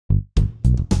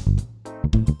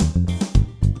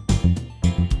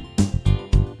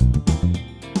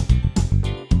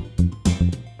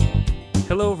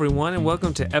Hello, everyone, and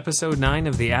welcome to episode 9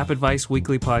 of the App Advice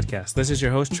Weekly Podcast. This is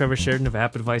your host, Trevor Sheridan of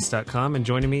AppAdvice.com, and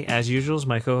joining me, as usual, is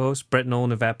my co-host, Brett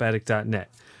Nolan of AppAddict.net.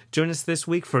 Join us this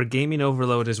week for Gaming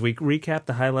Overload as we recap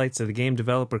the highlights of the Game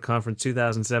Developer Conference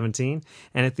 2017,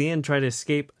 and at the end, try to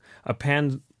escape a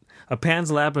Pan's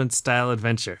Labyrinth-style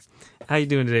adventure. How you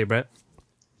doing today, Brett?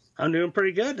 I'm doing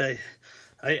pretty good.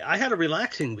 I had a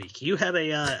relaxing week. You had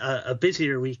a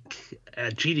busier week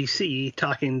at GDC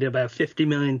talking to about 50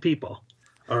 million people.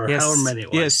 Or yes, however many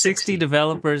it was. Yeah, 60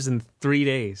 developers in 3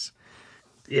 days.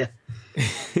 Yeah.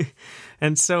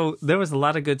 And so there was a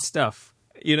lot of good stuff.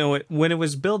 You know, when it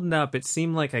was building up, it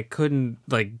seemed like I couldn't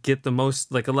get the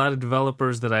most, a lot of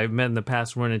developers that I've met in the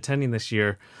past weren't attending this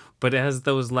year. But as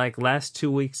those last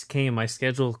 2 weeks came, my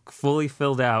schedule fully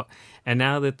filled out. And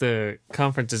now that the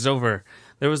conference is over,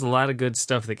 there was a lot of good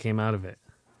stuff that came out of it.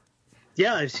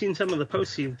 Yeah, I've seen some of the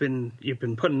posts you've been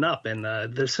putting up, and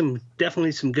there's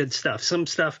definitely some good stuff. Some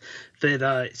stuff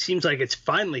that seems like it's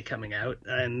finally coming out,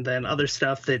 and then other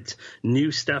stuff that's new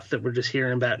stuff that we're just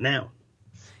hearing about now.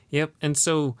 Yep, and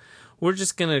so we're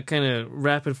just going to kind of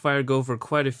rapid fire go over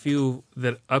quite a few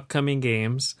upcoming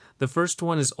games. The first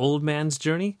one is Old Man's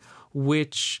Journey,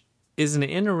 which is an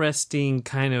interesting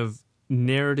kind of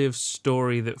narrative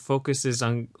story that focuses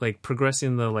on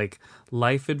progressing the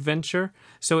life adventure.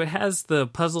 So it has the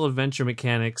puzzle adventure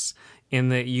mechanics in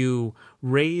that you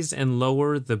raise and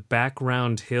lower the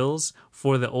background hills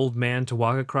for the old man to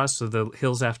walk across, so the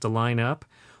hills have to line up.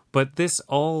 But this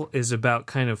all is about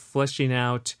kind of fleshing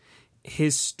out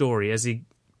his story as he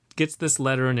gets this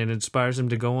letter and it inspires him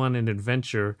to go on an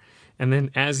adventure. And then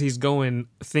as he's going,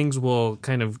 things will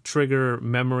kind of trigger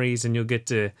memories and you'll get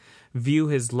to view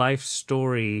his life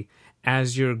story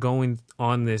as you're going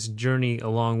on this journey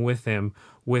along with him,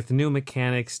 with new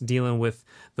mechanics dealing with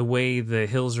the way the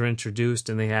hills are introduced,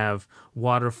 and they have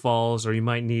waterfalls, or you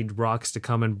might need rocks to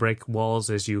come and break walls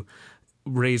as you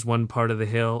raise one part of the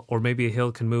hill, or maybe a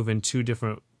hill can move in two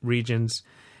different regions.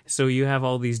 So you have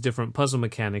all these different puzzle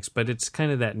mechanics, but it's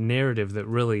kind of that narrative that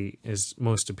really is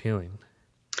most appealing.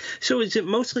 So is it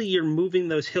mostly you're moving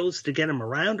those hills to get him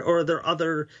around, or are there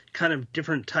other kind of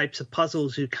different types of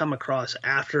puzzles you come across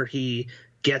after he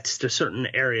gets to certain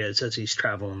areas as he's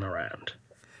traveling around?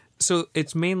 So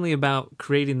it's mainly about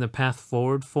creating the path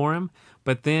forward for him,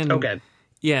 but then,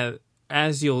 yeah,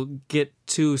 as you'll get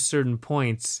to certain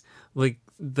points,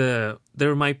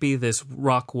 there might be this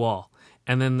rock wall,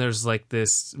 and then there's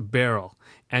this barrel,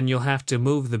 and you'll have to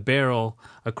move the barrel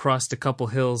across a couple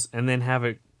hills and then have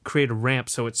it create a ramp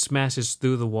so it smashes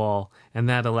through the wall, and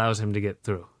that allows him to get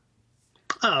through.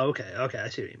 Oh, okay, I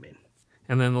see what you mean.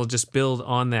 And then they'll just build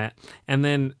on that. And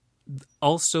then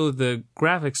also the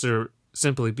graphics are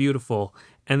simply beautiful,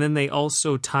 and then they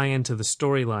also tie into the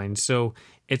storyline. So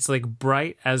it's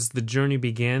bright as the journey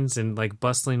begins and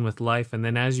bustling with life, and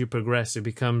then as you progress it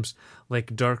becomes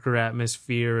darker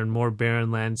atmosphere and more barren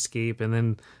landscape, and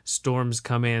then storms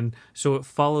come in. So it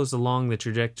follows along the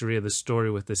trajectory of the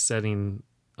story with the setting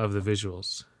of the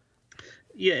visuals.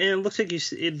 Yeah, and it looks like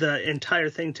the entire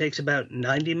thing takes about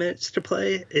 90 minutes to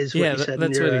play, is what you said.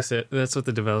 That's what he said. That's what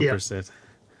the developer said.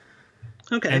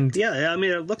 Okay, and yeah, I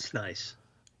mean, it looks nice.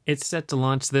 It's set to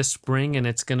launch this spring, and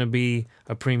it's going to be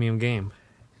a premium game.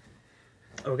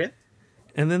 Okay.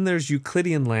 And then there's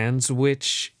Euclidean Lands,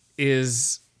 which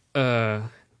is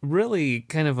really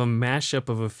kind of a mashup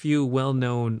of a few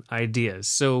well-known ideas.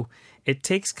 So it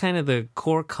takes kind of the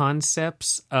core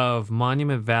concepts of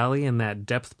Monument Valley and that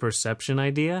depth perception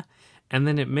idea, and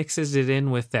then it mixes it in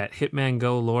with that Hitman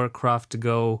Go, Lara Croft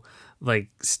Go,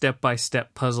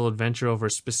 step-by-step puzzle adventure over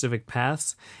specific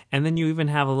paths. And then you even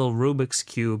have a little Rubik's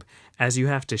Cube as you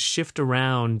have to shift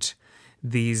around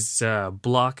these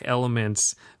block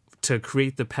elements to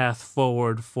create the path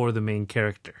forward for the main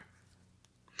character.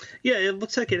 Yeah, it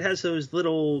looks like it has those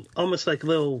almost like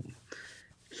little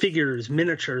figures,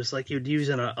 miniatures, like you'd use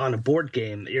on a board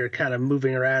game that you're kind of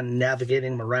moving around,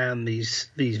 navigating around these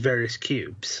various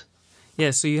cubes.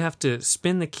 Yeah, so you have to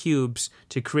spin the cubes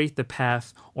to create the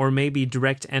path, or maybe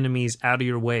direct enemies out of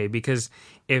your way, because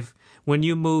when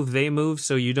you move, they move,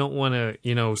 so you don't want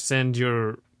to, send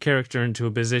your character into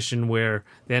a position where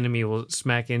the enemy will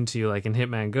smack into you like in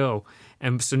Hitman Go.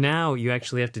 And so now you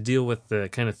actually have to deal with the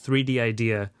kind of 3D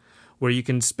idea where you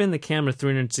can spin the camera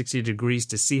 360 degrees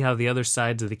to see how the other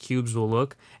sides of the cubes will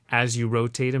look as you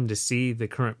rotate them to see the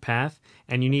current path.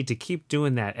 And you need to keep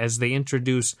doing that as they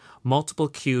introduce multiple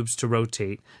cubes to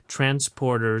rotate,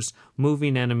 transporters,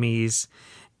 moving enemies,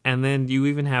 And then you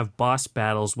even have boss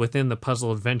battles within the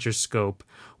puzzle adventure scope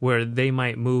where they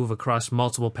might move across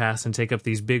multiple paths and take up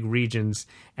these big regions,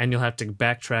 and you'll have to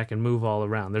backtrack and move all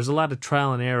around. There's a lot of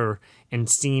trial and error in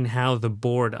seeing how the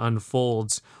board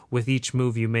unfolds with each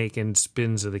move you make and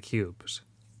spins of the cubes.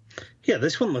 Yeah,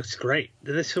 this one looks great.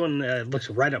 This one looks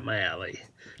right up my alley.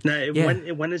 Now,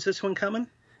 when is this one coming?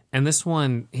 And this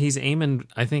one, he's aiming,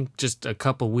 I think, just a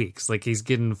couple weeks. Like, he's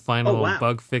getting final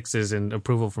bug fixes and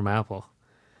approval from Apple.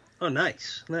 Oh,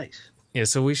 nice. Yeah,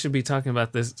 so we should be talking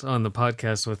about this on the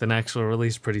podcast with an actual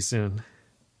release pretty soon.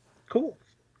 Cool.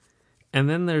 And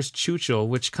then there's Chewchel,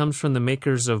 which comes from the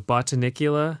makers of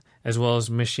Botanicula, as well as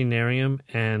Machinarium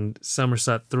and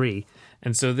Somerset 3.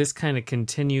 And so this kind of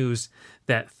continues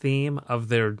that theme of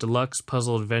their deluxe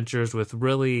puzzle adventures with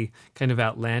really kind of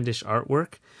outlandish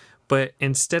artwork. But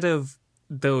instead of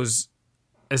those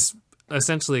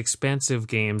essentially expansive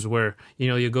games where,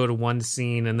 you go to one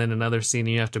scene and then another scene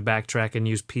and you have to backtrack and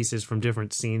use pieces from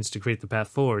different scenes to create the path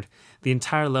forward, the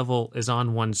entire level is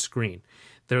on one screen.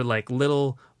 They're like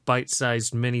little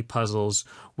bite-sized mini puzzles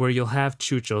where you'll have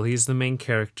Chewchel, he's the main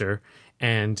character,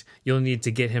 and you'll need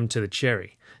to get him to the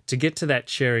cherry. To get to that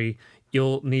cherry,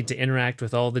 you'll need to interact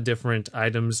with all the different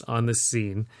items on the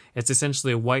scene. It's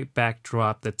essentially a white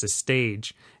backdrop that's a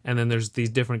stage, and then there's these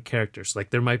different characters. Like,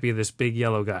 there might be this big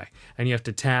yellow guy, and you have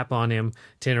to tap on him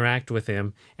to interact with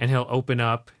him, and he'll open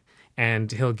up,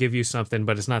 and he'll give you something,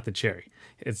 but it's not the cherry.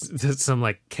 It's some,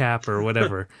 like, cap or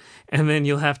whatever. And then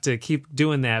you'll have to keep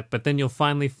doing that, but then you'll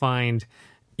finally find,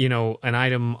 an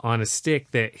item on a stick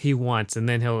that he wants, and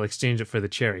then he'll exchange it for the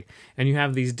cherry. And you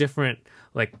have these different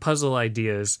puzzle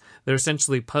ideas. They're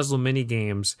essentially puzzle mini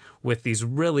games with these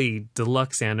really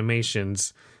deluxe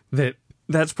animations.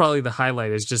 That's probably the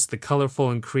highlight, is just the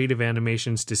colorful and creative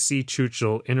animations to see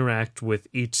Chewchel interact with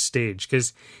each stage.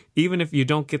 Because even if you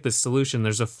don't get the solution,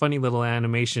 there's a funny little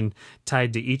animation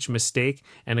tied to each mistake.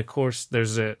 And of course,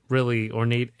 there's a really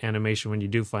ornate animation when you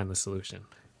do find the solution.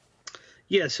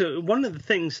 Yeah, so one of the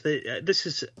things that this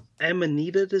is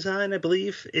Amanita Design, I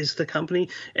believe, is the company.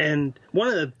 And one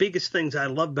of the biggest things I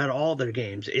love about all their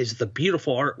games is the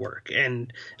beautiful artwork.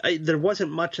 And there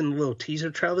wasn't much in the little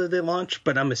teaser trailer they launched,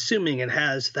 but I'm assuming it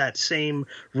has that same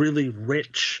really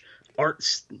rich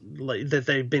arts that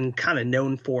they've been kind of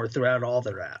known for throughout all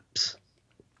their apps.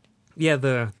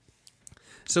 Yeah,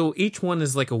 so each one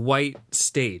is like a white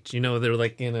stage. They're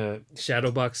like in a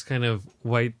shadow box kind of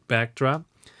white backdrop.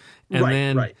 And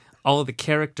then all of the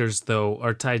characters, though,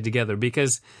 are tied together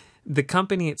because the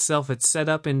company itself, it's set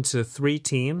up into 3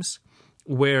 teams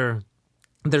where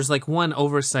there's like one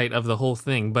oversight of the whole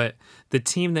thing. But the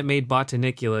team that made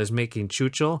Botanicula is making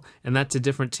Chewchel, and that's a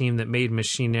different team that made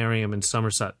Machinarium and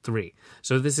Somerset 3.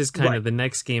 So this is kind of the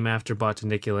next game after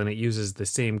Botanicula, and it uses the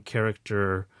same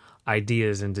character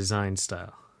ideas and design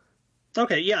style.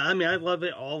 Okay, yeah, I mean, I love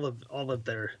it, all of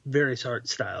their various art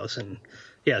styles. And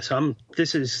yeah, so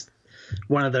this is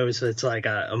one of those that's like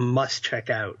a must check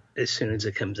out as soon as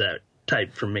it comes out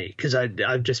type for me, because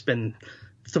I've just been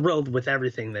thrilled with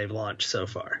everything they've launched so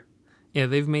far. Yeah,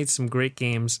 they've made some great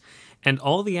games, and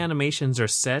all the animations are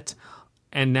set,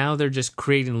 and now they're just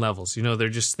creating levels. They're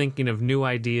just thinking of new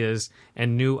ideas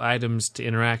and new items to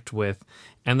interact with,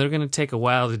 and they're going to take a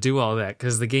while to do all that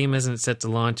because the game isn't set to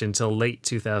launch until late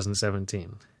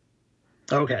 2017.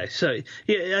 Okay, so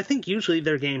yeah, I think usually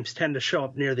their games tend to show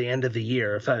up near the end of the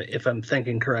year, if I'm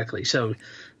thinking correctly. So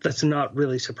that's not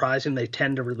really surprising. They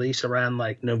tend to release around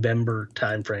like November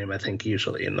timeframe, I think,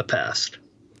 usually in the past.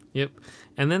 Yep.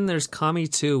 And then there's Kami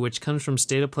 2, which comes from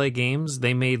State of Play Games.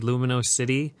 They made Lumino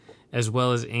City as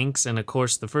well as Inks and, of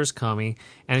course, the first Kami.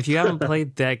 And if you haven't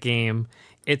played that game,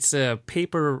 it's a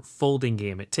paper folding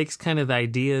game. It takes kind of the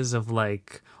ideas of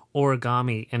like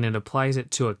origami and it applies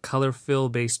it to a color fill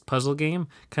based puzzle game,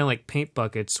 kind of like Paint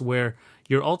Buckets, where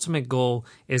your ultimate goal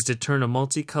is to turn a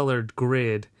multicolored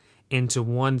grid into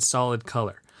one solid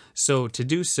color. So to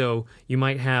do so, you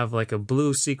might have like a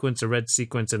blue sequence, a red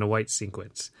sequence, and a white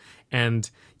sequence. And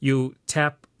you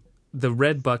tap the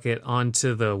red bucket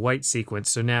onto the white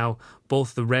sequence. So now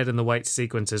both the red and the white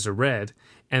sequences are red.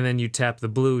 And then you tap the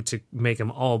blue to make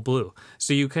them all blue.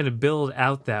 So you kind of build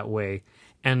out that way.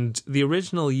 And the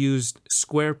original used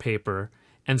square paper,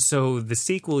 and so the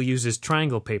sequel uses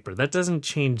triangle paper. That doesn't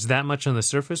change that much on the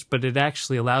surface, but it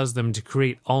actually allows them to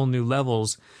create all new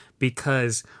levels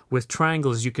because with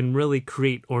triangles, you can really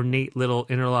create ornate little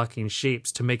interlocking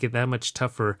shapes to make it that much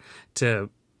tougher to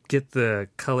get the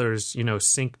colors,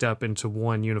 synced up into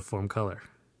one uniform color.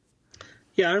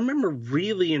 Yeah, I remember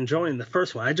really enjoying the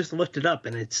first one. I just looked it up,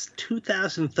 and it's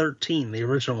 2013 the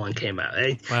original one came out.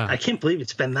 Wow. I can't believe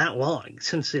it's been that long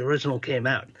since the original came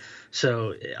out.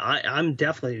 So I'm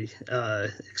definitely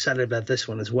excited about this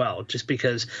one as well, just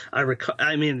because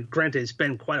I mean, granted, it's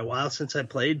been quite a while since I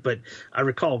played, but I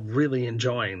recall really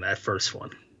enjoying that first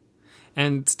one.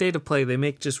 And State of Play, they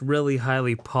make just really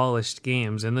highly polished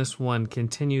games, and this one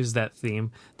continues that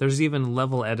theme. There's even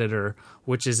level editor,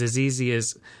 which is as easy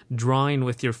as drawing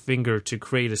with your finger to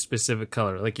create a specific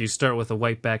color. Like you start with a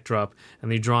white backdrop,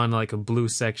 and you draw in like a blue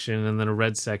section and then a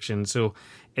red section. So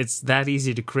it's that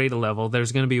easy to create a level.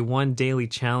 There's going to be one daily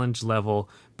challenge level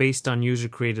based on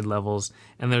user-created levels,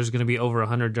 and there's going to be over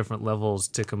 100 different levels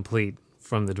to complete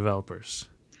from the developers.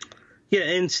 Yeah,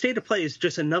 and State of Play is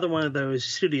just another one of those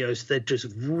studios that just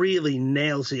really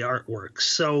nails the artwork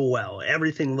so well.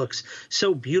 Everything looks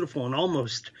so beautiful and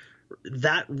almost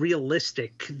that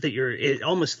realistic that it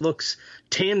almost looks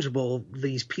tangible.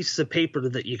 These pieces of paper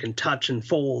that you can touch and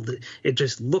fold, it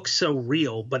just looks so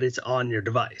real, but it's on your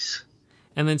device.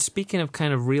 And then speaking of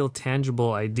kind of real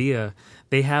tangible idea,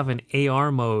 they have an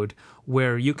AR mode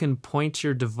where you can point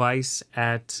your device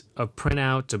at a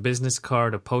printout, a business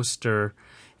card, a poster,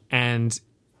 and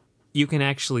you can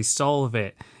actually solve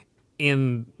it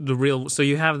in the real. So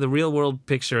you have the real world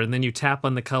picture, and then you tap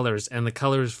on the colors, and the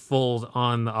colors fold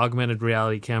on the augmented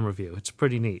reality camera view. It's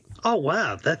pretty neat. Oh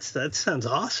wow, that sounds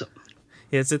awesome.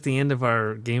 Yeah, it's at the end of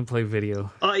our gameplay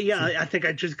video. Yeah, I think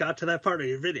I just got to that part of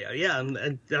your video. Yeah,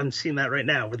 I'm seeing that right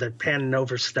now where they're panning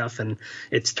over stuff and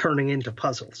it's turning into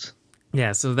puzzles.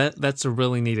 Yeah, so that's a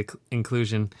really neat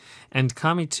inclusion. And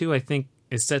Kami 2, I think,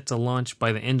 is set to launch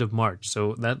by the end of March,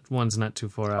 so that one's not too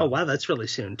far out. Oh, wow, that's really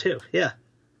soon, too. Yeah.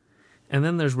 And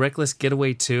then there's Reckless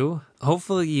Getaway 2.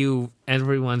 Hopefully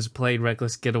everyone's played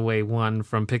Reckless Getaway 1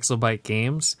 from Pixelbyte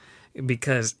Games,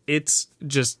 because it's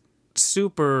just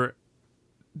super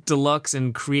deluxe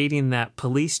in creating that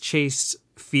police chase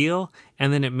feel,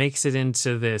 and then it makes it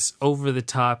into this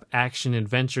over-the-top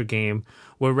action-adventure game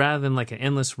where rather than like an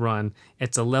endless run,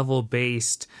 it's a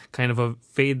level-based kind of a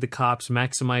fade the cops,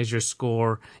 maximize your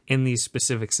score in these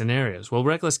specific scenarios. Well,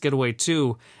 Reckless Getaway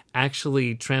 2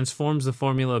 actually transforms the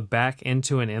formula back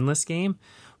into an endless game,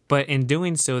 but in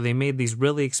doing so, they made these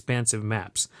really expansive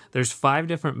maps. There's 5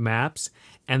 different maps,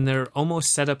 and they're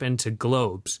almost set up into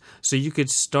globes. So you could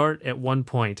start at one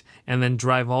point and then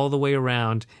drive all the way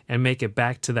around and make it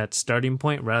back to that starting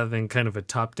point rather than kind of a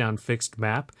top-down fixed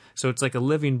map. So it's like a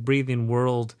living, breathing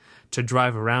world to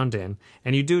drive around in.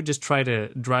 And you do just try to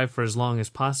drive for as long as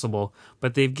possible,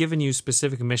 but they've given you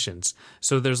specific missions.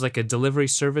 So there's like a delivery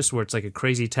service where it's like a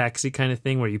crazy taxi kind of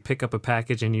thing where you pick up a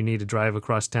package and you need to drive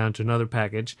across town to another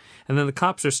package. And then the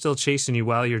cops are still chasing you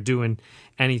while you're doing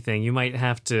anything. You might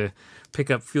have to pick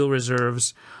up fuel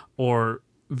reserves or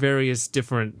various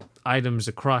different items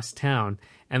across town,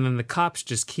 and then the cops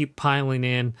just keep piling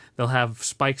in. They'll have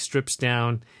spike strips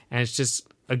down, and it's just,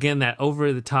 again, that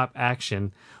over-the-top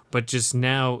action, but just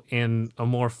now in a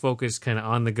more focused, kind of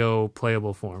on-the-go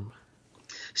playable form.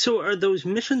 So are those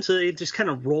missions, they just kind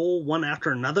of roll one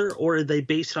after another, or are they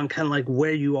based on kind of like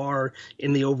where you are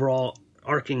in the overall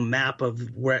arcing map of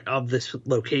this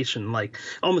location, like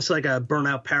almost like a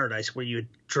Burnout Paradise where you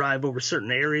drive over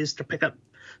certain areas to pick up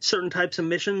certain types of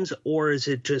missions? Or is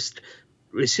it just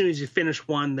as soon as you finish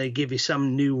one, they give you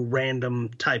some new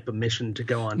random type of mission to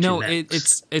go on to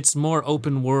next? It's more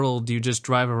open world. You just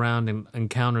drive around and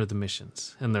encounter the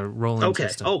missions, and they're rolling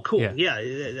system. Oh, cool.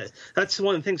 Yeah. That's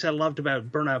one of the things I loved about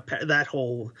that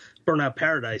whole Burnout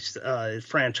Paradise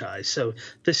franchise. So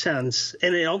this sounds,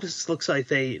 and it almost looks like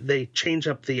they change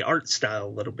up the art style a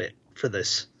little bit for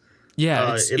this.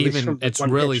 Yeah, it's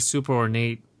really super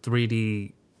ornate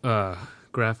 3D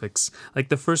graphics. Like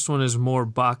the first one is more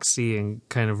boxy and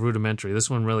kind of rudimentary. This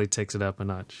one really takes it up a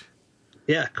notch.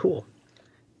 Yeah, cool.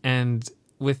 And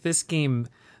with this game,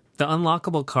 the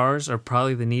unlockable cars are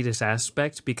probably the neatest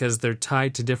aspect because they're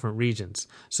tied to different regions.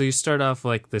 So you start off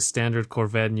like the standard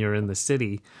Corvette and you're in the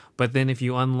city, but then if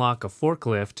you unlock a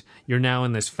forklift, you're now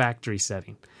in this factory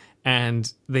setting.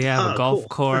 And they have a golf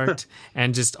cart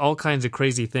and just all kinds of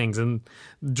crazy things. And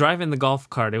driving the golf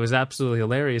cart, it was absolutely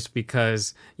hilarious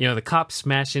because, the cops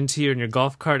smash into you in your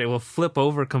golf cart, it will flip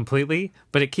over completely,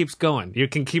 but it keeps going. You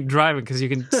can keep driving because you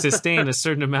can sustain a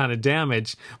certain amount of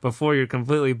damage before you're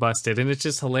completely busted. And it's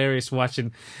just hilarious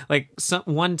watching,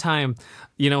 one time,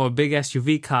 a big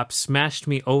SUV cop smashed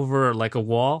me over like a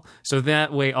wall. So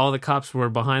that way all the cops were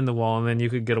behind the wall and then you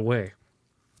could get away.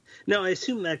 No, I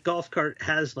assume that golf cart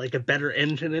has like a better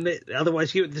engine in it.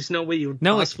 Otherwise, there's no way you would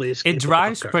possibly escape. It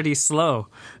drives pretty slow.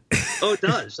 Oh, it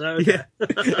does. Okay. Yeah.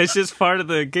 It's just part of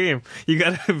the game. You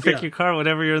got to pick your car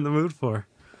whatever you're in the mood for.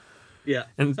 Yeah.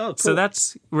 And so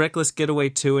that's Reckless Getaway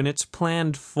 2, and it's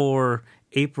planned for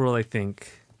April, I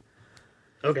think.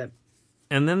 Okay.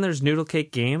 And then there's Noodle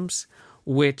Cake Games,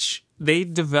 which they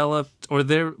developed, or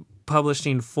they're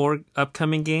publishing 4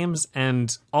 upcoming games,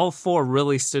 and all 4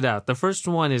 really stood out. The first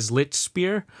one is Lich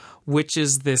Spear, which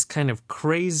is this kind of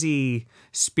crazy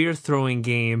spear throwing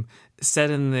game set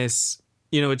in this,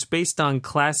 it's based on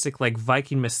classic like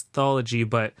Viking mythology,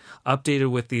 but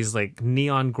updated with these like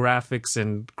neon graphics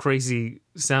and crazy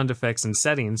sound effects and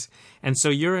settings. And so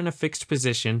you're in a fixed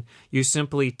position. You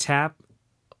simply tap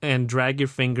and drag your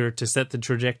finger to set the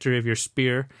trajectory of your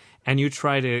spear, and you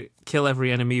try to kill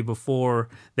every enemy before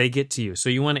they get to you. So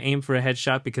you want to aim for a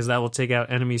headshot because that will take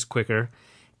out enemies quicker.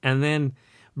 And then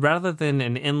rather than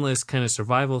an endless kind of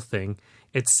survival thing,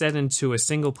 it's set into a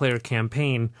single-player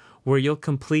campaign where you'll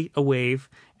complete a wave,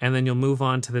 and then you'll move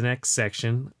on to the next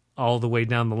section all the way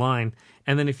down the line.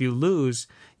 And then if you lose,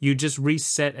 you just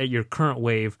reset at your current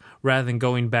wave rather than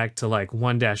going back to like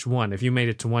 1-1. If you made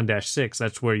it to 1-6,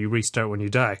 that's where you restart when you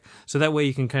die. So that way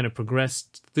you can kind of progress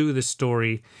through the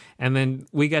story. And then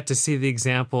we got to see the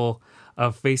example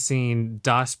of facing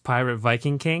DOS Pirate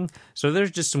Viking King. So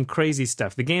there's just some crazy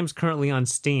stuff. The game's currently on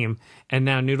Steam, and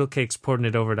now Noodle Cake's porting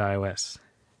it over to iOS.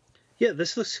 Yeah,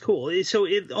 this looks cool. So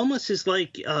it almost is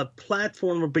like a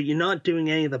platformer, but you're not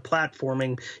doing any of the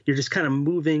platforming. You're just kind of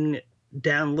moving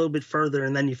down a little bit further,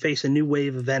 and then you face a new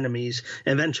wave of enemies.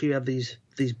 And eventually you have these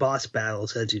boss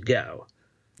battles as you go.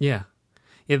 Yeah.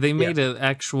 Yeah, they made an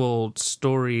actual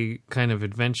story kind of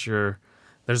adventure.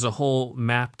 There's a whole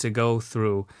map to go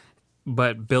through,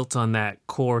 but built on that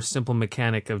core simple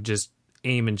mechanic of just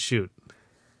aim and shoot.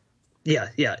 Yeah.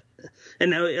 And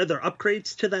now, are there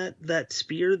upgrades to that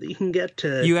spear that you can get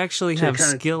to? You actually have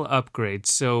skill upgrades,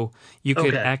 so you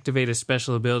could activate a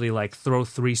special ability like throw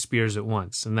 3 spears at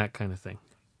once and that kind of thing.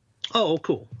 Oh,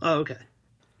 cool. Oh, okay.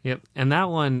 Yep, and that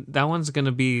one's going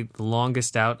to be the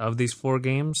longest out of these 4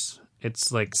 games.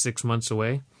 It's like 6 months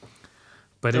away,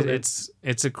 but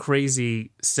it's a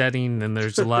crazy setting, and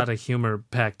there's a lot of humor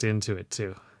packed into it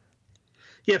too.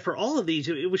 Yeah, for all of these,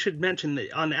 we should mention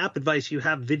that on App Advice you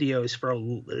have videos for,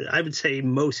 I would say,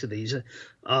 most of these,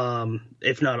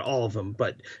 if not all of them.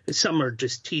 But some are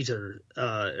just teaser,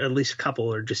 at least a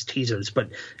couple are just teasers.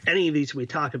 But any of these we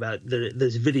talk about,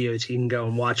 there's videos you can go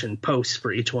and watch and post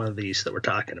for each one of these that we're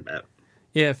talking about.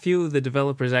 Yeah, a few of the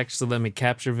developers actually let me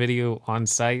capture video on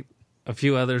site. A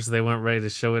few others, they weren't ready to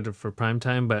show it for prime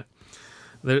time, but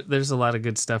there's a lot of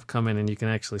good stuff coming, and you can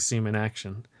actually see them in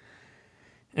action.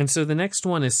 And so the next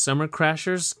one is Summer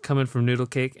Crashers, coming from Noodle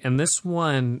Cake. And this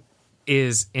one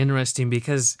is interesting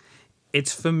because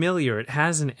it's familiar. It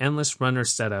has an endless runner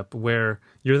setup where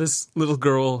you're this little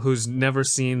girl who's never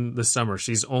seen the summer.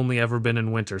 She's only ever been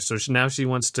in winter. So now she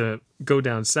wants to go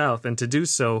down south. And to do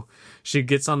so, she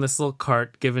gets on this little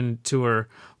cart given to her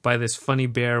by this funny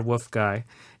bear wolf guy.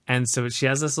 And so she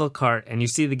has this little cart, and you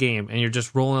see the game, and you're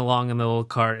just rolling along in the little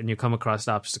cart, and you come across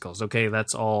obstacles. Okay,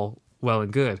 that's all well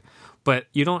and good. But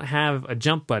you don't have a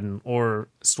jump button or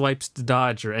swipes to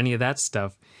dodge or any of that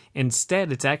stuff.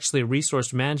 Instead, it's actually a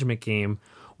resource management game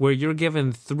where you're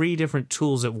given 3 different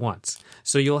tools at once.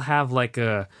 So you'll have like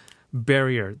a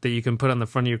barrier that you can put on the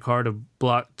front of your car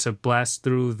to blast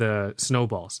through the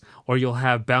snowballs. Or you'll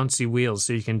have bouncy wheels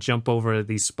so you can jump over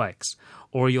these spikes.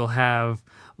 Or you'll have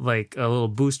like a little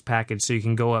boost package so you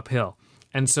can go uphill.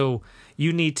 And so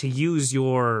you need to use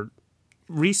your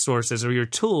resources or your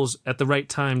tools at the right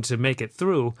time to make it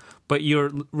through, but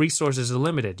your resources are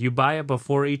limited. You buy it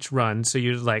before each run, so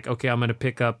you're like, okay, I'm going to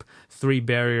pick up 3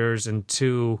 barriers and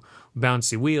 2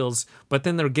 bouncy wheels, but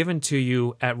then they're given to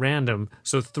you at random,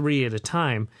 so 3 at a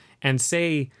time. And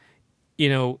say,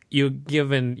 you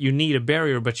need a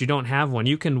barrier, but you don't have one.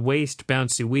 You can waste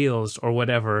bouncy wheels or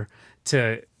whatever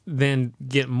to then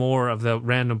get more of the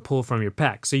random pull from your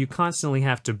pack. So you constantly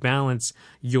have to balance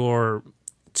your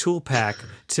tool pack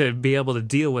to be able to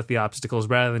deal with the obstacles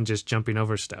rather than just jumping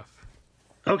over stuff.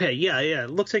 Okay, yeah. It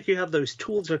looks like you have those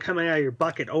tools are coming out of your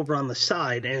bucket over on the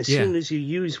side, and as soon as you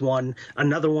use one,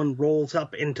 another one rolls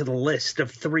up into the list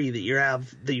of 3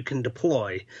 that you can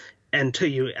deploy until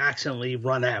you accidentally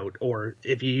run out, or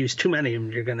if you use too many of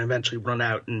them, you're going to eventually run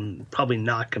out and probably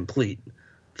not complete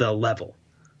the level.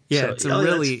 Yeah, so, it's a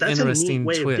really interesting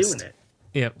way twist. Of doing it.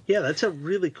 Yep. Yeah, that's a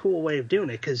really cool way of doing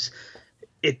it because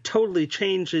it totally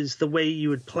changes the way you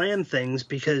would plan things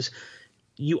because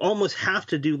you almost have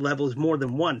to do levels more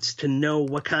than once to know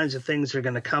what kinds of things are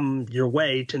going to come your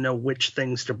way to know which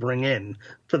things to bring in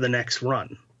for the next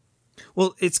run.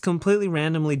 Well, it's completely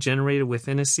randomly generated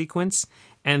within a sequence,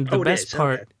 and the best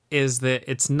part is that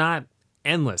it's not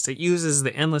endless. It uses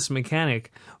the endless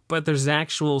mechanic, but there's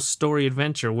actual story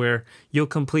adventure where you'll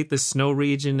complete the snow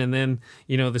region and then,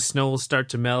 the snow will start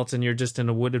to melt and you're just in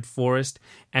a wooded forest.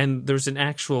 And there's an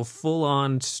actual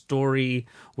full-on story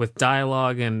with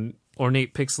dialogue and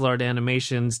ornate pixel art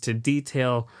animations to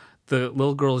detail the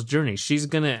little girl's journey. She's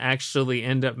going to actually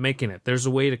end up making it. There's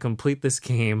a way to complete this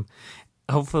game.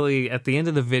 Hopefully at the end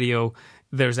of the video,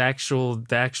 there's the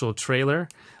actual trailer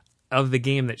of the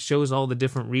game that shows all the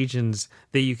different regions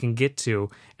that you can get to.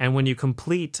 And when you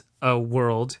complete a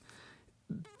world,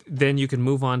 then you can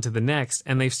move on to the next.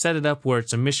 And they've set it up where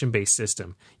it's a mission-based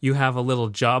system. You have a little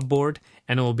job board,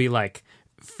 and it will be like,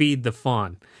 feed the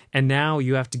fawn. And now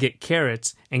you have to get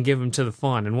carrots and give them to the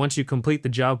fawn. And once you complete the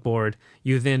job board,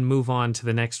 you then move on to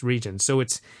the next region. So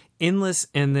it's endless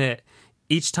in that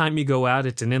each time you go out,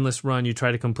 it's an endless run. You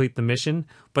try to complete the mission,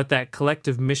 but that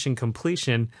collective mission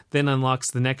completion then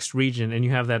unlocks the next region, and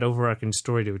you have that overarching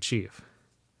story to achieve.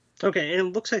 Okay, and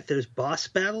it looks like there's boss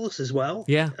battles as well.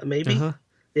 Yeah. Maybe? Uh-huh.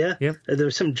 Yeah. Yep.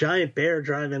 There's some giant bear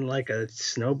driving like a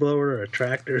snowblower or a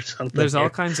tractor or something. There's all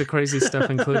kinds of crazy stuff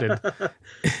included.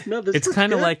 It's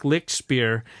kind of like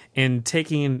Lichtenspiel in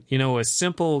taking, a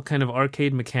simple kind of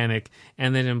arcade mechanic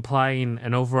and then implying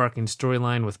an overarching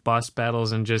storyline with boss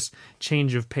battles and just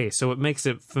change of pace. So it makes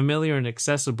it familiar and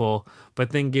accessible,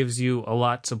 but then gives you a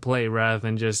lot to play rather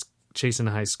than just chasing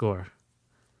a high score.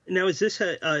 Now, is this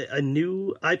a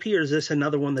new IP, or is this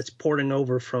another one that's porting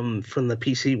over from the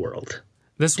PC world?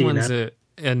 This one's a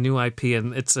new IP,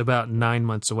 and it's about 9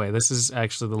 months away. This is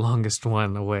actually the longest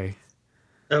one away.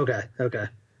 Okay.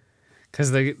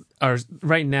 Because they are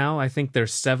right now, I think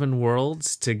there's 7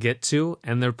 worlds to get to,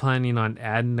 and they're planning on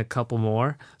adding a couple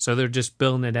more. So they're just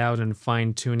building it out and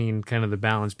fine-tuning kind of the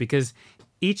balance. Because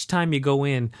each time you go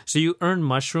in, so you earn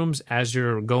mushrooms as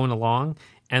you're going along,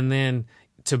 and then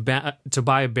to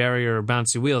buy a barrier or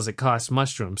bouncy wheels, it costs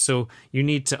mushrooms. So you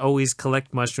need to always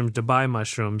collect mushrooms to buy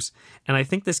mushrooms. And I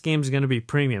think this game is going to be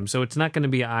premium. So it's not going to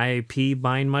be IAP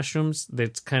buying mushrooms.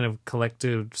 That's kind of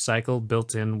collective cycle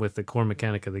built in with the core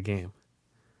mechanic of the game.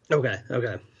 Okay.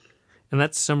 And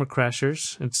that's Summer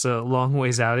Crashers. It's a long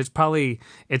ways out.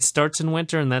 It starts in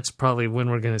winter, and that's probably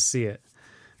when we're going to see it.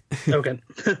 Okay.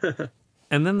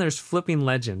 And then there's Flipping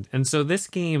Legend. And so this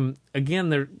game,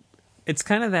 again, it's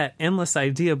kind of that endless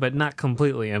idea, but not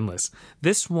completely endless.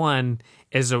 This one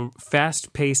is a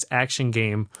fast-paced action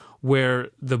game where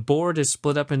the board is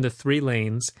split up into 3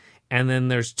 lanes, and then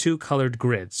there's 2 colored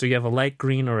grids. So you have a light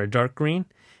green or a dark green,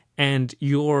 and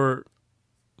your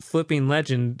Flipping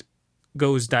Legend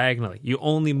goes diagonally. You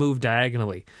only move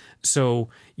diagonally. So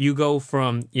you go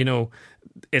from,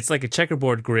 it's like a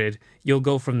checkerboard grid. You'll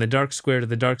go from the dark square to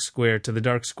the dark square to the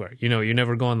dark square. You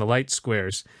never go on the light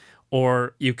squares.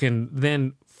 Or you can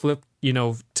then flip,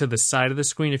 to the side of the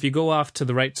screen. If you go off to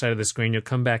the right side of the screen, you'll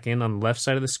come back in on the left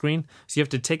side of the screen. So you have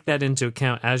to take that into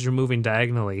account as you're moving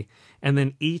diagonally. And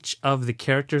then each of the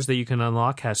characters that you can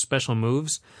unlock has special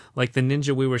moves. Like the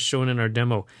ninja we were showing in our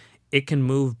demo, it can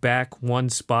move back 1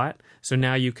 spot. So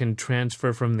now you can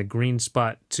transfer from the green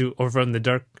spot or from the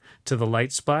dark to the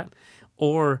light spot.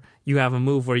 Or you have a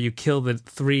move where you kill the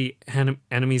 3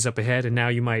 enemies up ahead, and now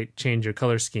you might change your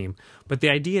color scheme. But the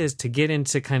idea is to get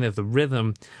into kind of the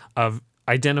rhythm of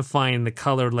identifying the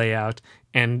color layout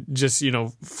and just,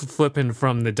 flipping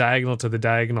from the diagonal to the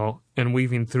diagonal and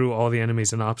weaving through all the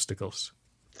enemies and obstacles.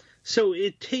 So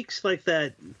it takes like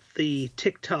the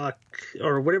TikTok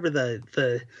or whatever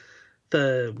the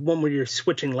one where you're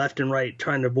switching left and right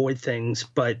trying to avoid things,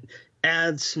 but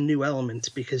adds some new elements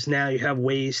because now you have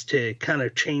ways to kind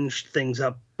of change things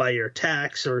up by your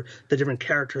attacks, or the different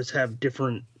characters have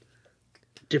different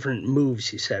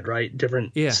moves, you said, right?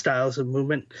 Different styles of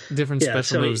movement. Different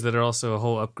special moves that are also a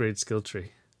whole upgrade skill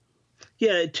tree.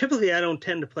 Yeah, typically I don't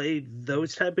tend to play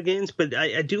those type of games, but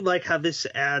I do like how this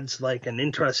adds like an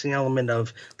interesting element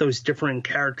of those different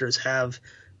characters have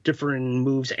different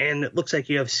moves, and it looks like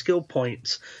you have skill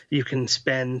points you can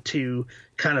spend to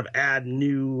kind of add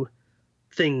new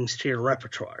things to your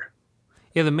repertoire.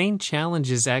 Yeah, the main challenge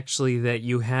is actually that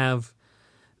your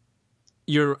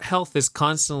health is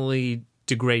constantly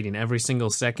degrading every single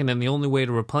second, and the only way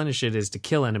to replenish it is to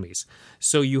kill enemies.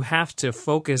 So you have to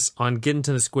focus on getting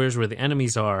to the squares where the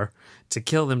enemies are to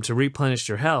kill them to replenish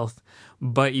your health,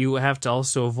 but you have to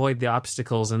also avoid the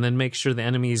obstacles and then make sure the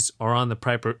enemies are on the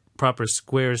proper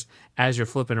squares as you're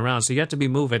flipping around. So you have to be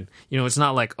moving. It's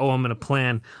not like, I'm going to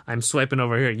plan, I'm swiping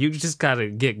over here. You just got to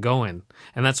get going.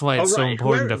 And that's why it's so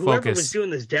important to focus. Whoever was doing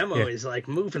this demo is like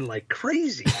moving like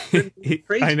crazy.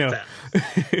 Crazy I know.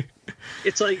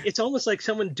 It's almost like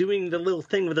someone doing the little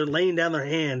thing where they're laying down their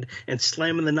hand and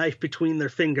slamming the knife between their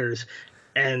fingers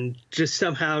and just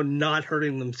somehow not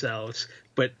hurting themselves.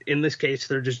 But in this case,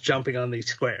 they're just jumping on these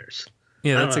squares.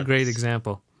 Yeah, that's a great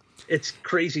example. It's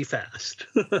crazy fast.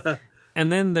 And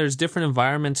then there's different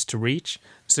environments to reach.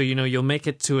 So, you'll make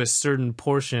it to a certain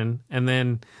portion, and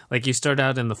then, like, you start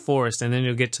out in the forest, and then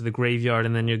you'll get to the graveyard,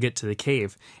 and then you'll get to the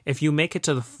cave. If you make it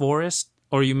to the forest,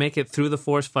 or you make it through the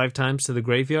forest 5 times to the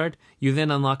graveyard, you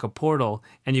then unlock a portal,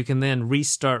 and you can then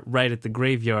restart right at the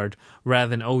graveyard, rather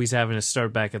than always having to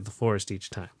start back at the forest each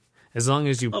time. As long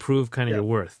as you prove kind of your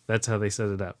worth. That's how they set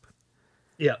it up.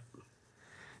 Yeah.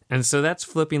 And so that's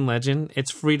Flipping Legend.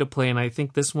 It's free to play, and I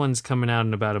think this one's coming out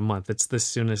in about a month. It's the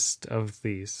soonest of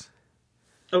these.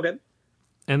 Okay.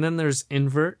 And then there's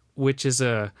Invert, which is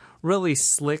a really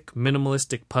slick,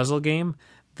 minimalistic puzzle game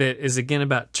that is, again,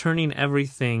 about turning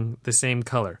everything the same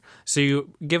color. So you're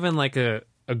given like a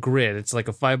grid. It's like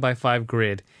a 5x5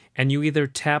 grid, and you either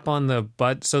tap on the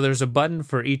button. So there's a button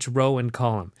for each row and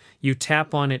column. You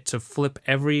tap on it to flip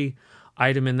every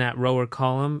item in that row or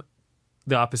column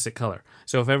the opposite color.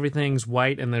 So if everything's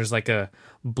white and there's like a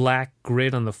black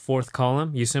grid on the 4th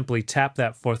column, you simply tap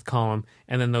that 4th column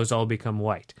and then those all become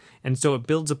white. And so it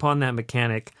builds upon that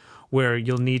mechanic where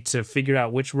you'll need to figure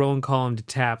out which row and column to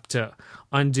tap to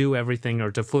undo everything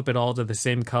or to flip it all to the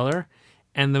same color.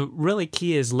 And the really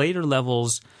key is later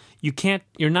levels,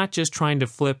 you're not just trying to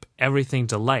flip everything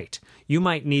to light. You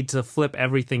might need to flip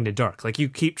everything to dark. Like, you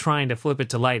keep trying to flip it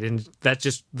to light, and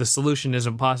the solution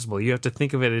isn't possible. You have to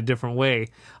think of it a different way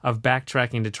of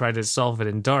backtracking to try to solve it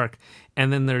in dark.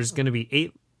 And then there's going to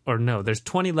be there's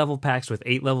 20 level packs with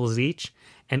 8 levels each,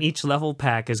 and each level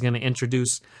pack is going to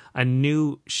introduce a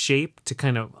new shape to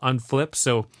kind of unflip.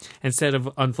 So instead of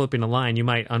unflipping a line, you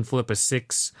might unflip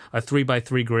a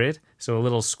 3x3 grid, so a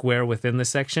little square within the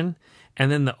section. And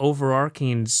then the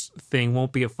overarching thing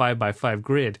won't be a 5x5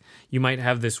 grid. You might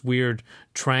have this weird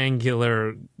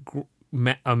triangular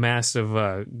mass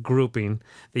of grouping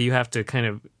that you have to kind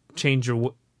of change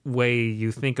your way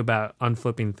you think about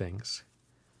unflipping things.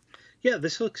 Yeah,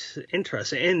 this looks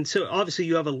interesting. And so obviously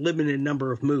you have a limited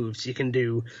number of moves you can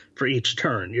do for each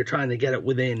turn. You're trying to get it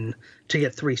to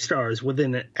get 3 stars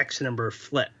within an X number of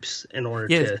flips in order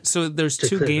to... Yeah, so there's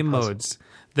 2 game modes.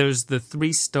 There's the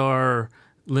 3-star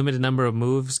limited number of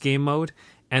moves game mode,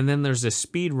 and then there's a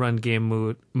speed run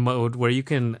game mode where you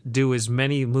can do as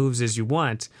many moves as you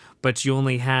want, but you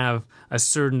only have a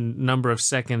certain number of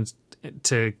seconds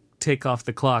to take off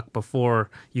the clock before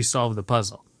you solve the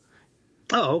puzzle.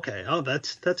 Oh, okay. Oh,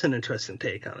 that's an interesting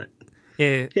take on Yeah,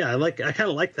 it. Yeah, I kind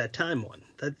of like that time one.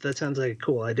 That sounds like a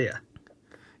cool idea.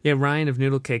 Yeah, Ryan of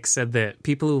Noodle Cake said that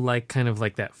people who like kind of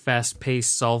like that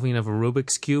fast-paced solving of a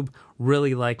Rubik's Cube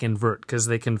really like Invert because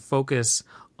they can focus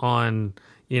on,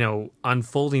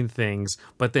 unfolding things,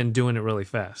 but then doing it really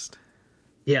fast.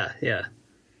 Yeah. Yeah,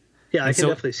 I can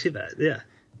definitely see that, yeah.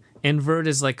 Invert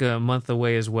is like a month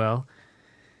away as well.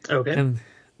 Okay. And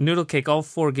Noodle Cake, all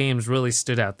 4 games really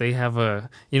stood out. They have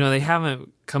they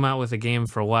haven't come out with a game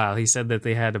for a while. He said that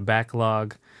they had a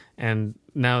backlog, and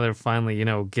now they're finally,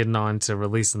 getting on to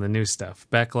releasing the new stuff.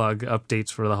 Backlog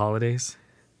updates for the holidays.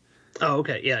 Oh,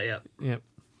 okay. Yeah. Yep.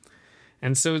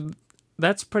 And so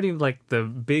that's pretty like the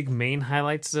big main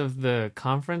highlights of the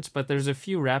conference, but there's a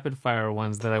few rapid fire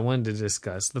ones that I wanted to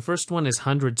discuss. The first one is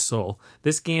 100 Soul.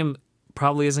 This game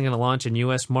probably isn't going to launch in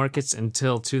US markets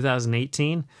until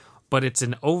 2018, but it's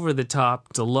an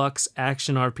over-the-top deluxe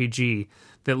action RPG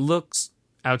that looks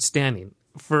outstanding.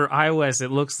 For iOS, it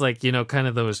looks like, kind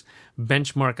of those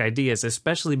benchmark ideas,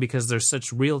 especially because there's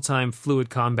such real-time fluid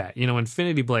combat.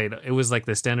 Infinity Blade, it was like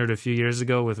the standard a few years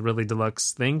ago with really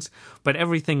deluxe things, but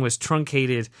everything was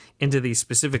truncated into these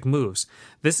specific moves.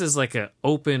 This is like an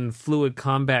open fluid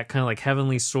combat, kind of like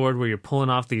Heavenly Sword, where you're pulling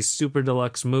off these super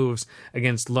deluxe moves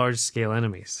against large-scale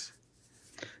enemies.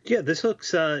 Yeah, this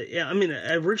looks,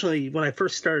 originally when I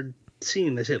first started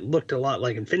seeing this, it looked a lot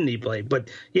like Infinity Blade, but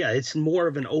yeah, it's more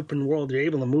of an open world. You're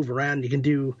able to move around. You can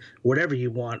do whatever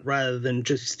you want rather than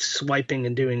just swiping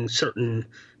and doing certain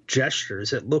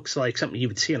gestures. It looks like something you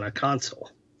would see on a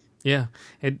console. Yeah,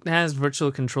 it has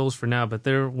virtual controls for now, but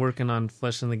they're working on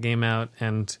fleshing the game out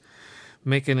and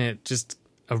making it just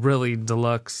a really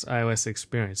deluxe iOS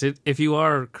experience. If you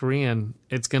are Korean,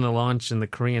 it's going to launch in the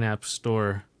Korean App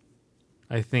Store,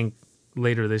 I think,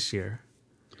 later this year.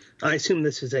 I assume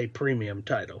this is a premium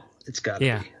title. It's got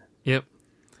to be. Yep.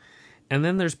 And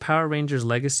then there's Power Rangers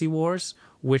Legacy Wars,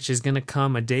 which is going to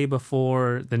come a day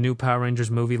before the new Power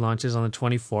Rangers movie launches on the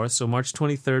 24th. So March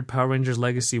 23rd, Power Rangers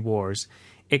Legacy Wars.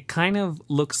 It kind of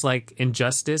looks like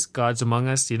Injustice, Gods Among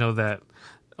Us, that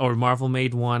or Marvel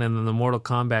made one, and then the Mortal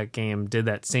Kombat game did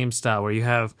that same style where you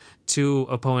have two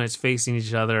opponents facing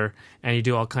each other and you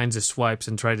do all kinds of swipes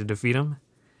and try to defeat them.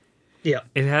 Yeah.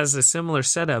 It has a similar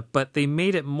setup, but they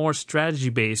made it more strategy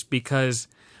based because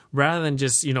rather than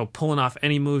just, pulling off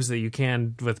any moves that you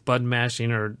can with button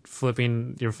mashing or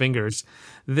flipping your fingers,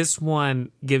 this one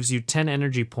gives you 10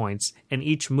 energy points, and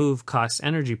each move costs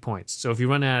energy points. So if you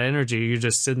run out of energy, you're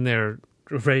just sitting there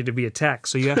ready to be attacked.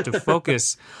 So you have to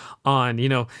focus on,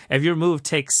 if your move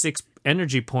takes 6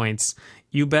 energy points,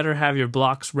 you better have your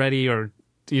blocks ready or,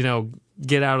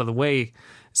 get out of the way.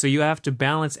 So you have to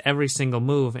balance every single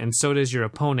move, and so does your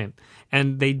opponent.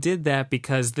 And they did that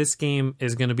because this game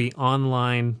is going to be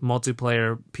online,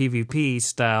 multiplayer, PvP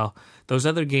style. Those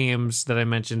other games that I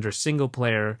mentioned are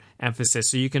single-player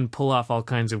emphasis, so you can pull off all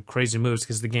kinds of crazy moves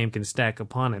because the game can stack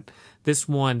upon it. This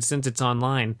one, since it's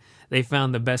online, they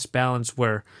found the best balance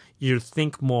where you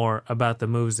think more about the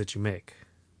moves that you make.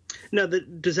 Now,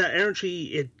 does that energy,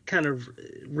 it kind of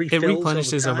refills? It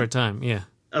replenishes over time, yeah.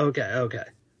 Okay.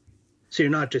 So you're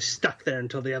not just stuck there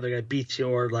until the other guy beats you,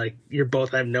 or like you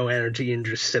both have no energy and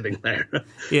just sitting there.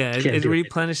 Yeah, it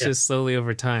replenishes slowly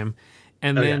over time.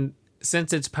 And then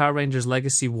since it's Power Rangers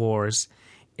Legacy Wars,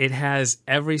 it has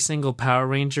every single Power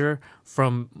Ranger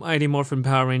from Mighty Morphin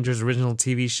Power Rangers original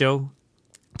TV show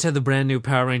to the brand new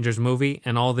Power Rangers movie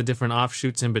and all the different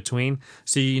offshoots in between.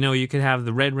 So, you could have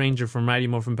the Red Ranger from Mighty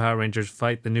Morphin Power Rangers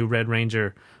fight the new Red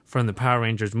Ranger from the Power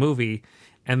Rangers movie,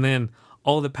 and then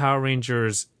all the Power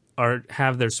Rangers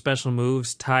have their special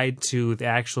moves tied to the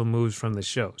actual moves from the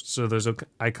show. So those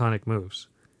iconic moves.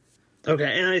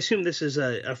 Okay, and I assume this is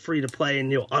a free-to-play,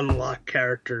 and you'll unlock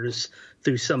characters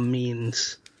through some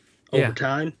means over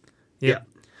time? Yeah.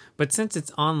 But since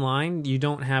it's online, you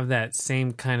don't have that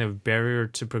same kind of barrier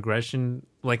to progression.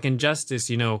 Like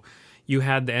Injustice, you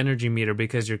had the energy meter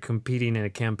because you're competing in a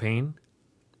campaign.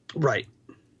 Right.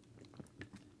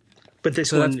 But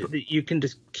this one, you can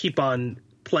just keep on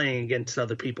playing against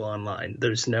other people online.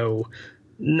 There's not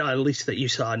at least that you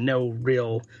saw, no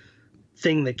real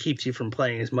thing that keeps you from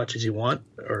playing as much as you want.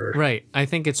 Or Right. I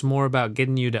think it's more about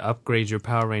getting you to upgrade your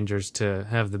Power Rangers to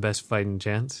have the best fighting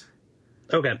chance.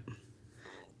 Okay.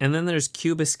 And then there's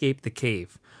Cube Escape the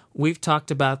Cave. We've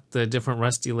talked about the different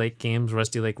Rusty Lake games,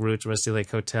 Rusty Lake Roots, Rusty Lake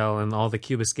Hotel, and all the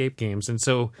Cube Escape games. And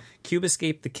so Cube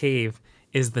Escape the Cave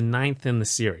is the 9th in the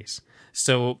series.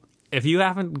 So if you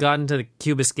haven't gotten to the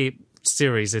Cube Escape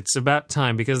series, it's about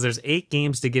time because there's 8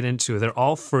 games to get into. They're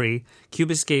all free.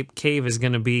 Cube Escape Cave is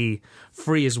going to be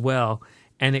free as well,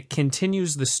 and it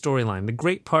continues the storyline. The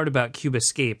great part about Cube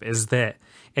Escape is that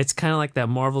it's kind of like that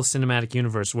Marvel Cinematic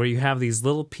Universe where you have these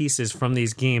little pieces from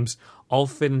these games all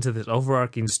fit into this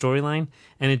overarching storyline.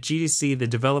 And at GDC, the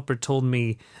developer told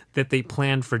me that they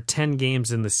planned for 10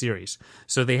 games in the series.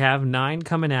 So they have 9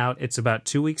 coming out. It's about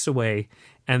 2 weeks away.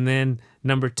 And then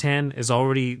number 10 is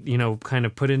already, kind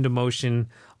of put into motion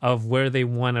of where they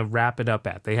want to wrap it up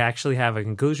at. They actually have a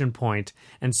conclusion point.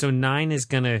 And so 9 is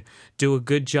going to do a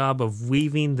good job of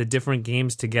weaving the different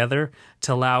games together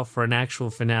to allow for an actual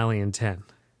finale in 10.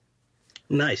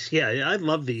 Nice. Yeah, I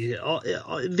love these.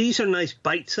 These are nice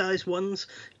bite-sized ones.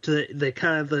 They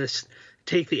kind of just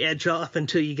take the edge off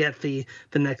until you get the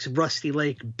next Rusty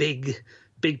Lake big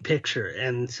picture.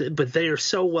 But they are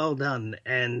so well done,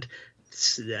 and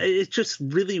it's just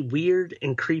really weird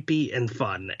and creepy and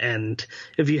fun. And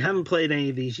if you haven't played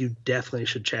any of these, you definitely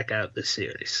should check out this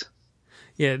series.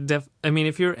 Yeah,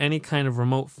 if you're any kind of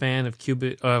remote fan of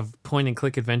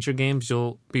point-and-click adventure games,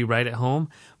 you'll be right at home.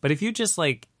 But if you just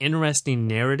like interesting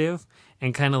narrative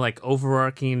and kind of like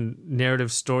overarching narrative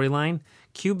storyline,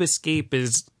 Cube Escape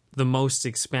is the most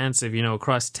expansive,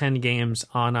 across 10 games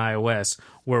on iOS,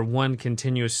 where one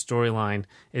continuous storyline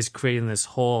is creating this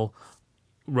whole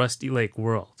Rusty Lake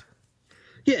world.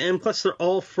 Yeah, and plus they're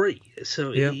all free,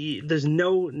 so there's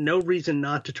no reason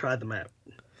not to try them out.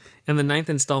 And the 9th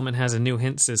installment has a new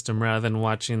hint system rather than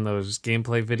watching those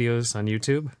gameplay videos on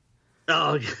YouTube.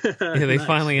 Oh, yeah, they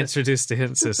finally introduced a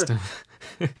hint system.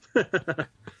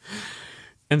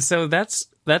 And so that's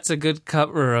a good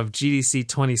cover of GDC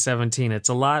 2017. It's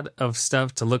a lot of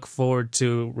stuff to look forward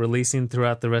to releasing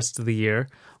throughout the rest of the year.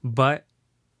 But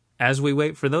as we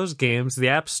wait for those games, the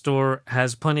App Store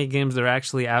has plenty of games that are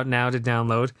actually out now to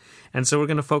download. And so we're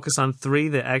going to focus on 3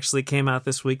 that actually came out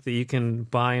this week that you can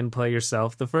buy and play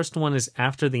yourself. The first one is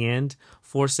After the End,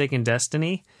 Forsaken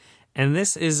Destiny. And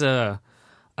this is a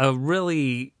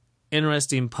really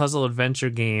interesting puzzle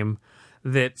adventure game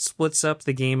that splits up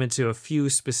the game into a few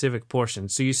specific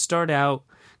portions. So you start out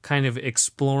kind of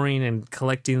exploring and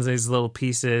collecting these little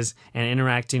pieces and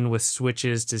interacting with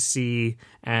switches to see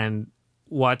and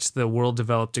watch the world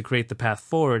develop to create the path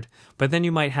forward, but then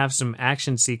you might have some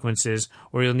action sequences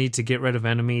where you'll need to get rid of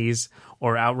enemies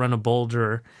or outrun a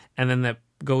boulder, and then that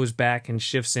goes back and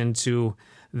shifts into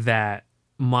that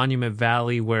Monument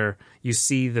Valley where you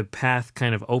see the path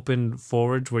kind of open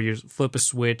forward, where you flip a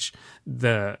switch,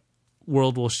 the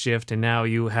world will shift, and now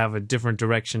you have a different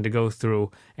direction to go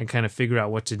through and kind of figure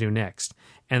out what to do next.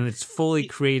 And it's fully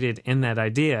created in that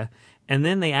idea. And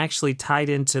then they actually tied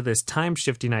into this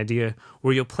time-shifting idea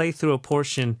where you'll play through a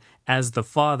portion as the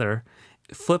father,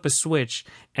 flip a switch,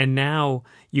 and now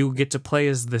you get to play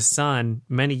as the son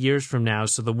many years from now.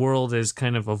 So the world is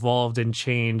kind of evolved and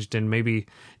changed and maybe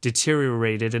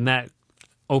deteriorated, and that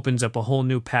opens up a whole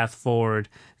new path forward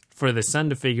for the son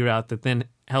to figure out that then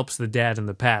helps the dad in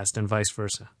the past and vice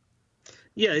versa.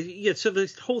 Yeah. So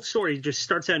the whole story just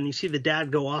starts out and you see the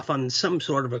dad go off on some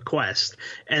sort of a quest,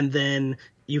 and then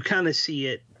you kind of see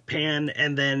it pan,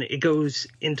 and then it goes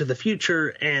into the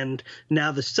future, and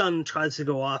now the son tries to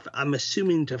go off, I'm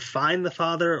assuming to find the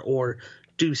father or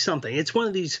do something. It's one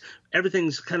of these,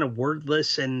 everything's kind of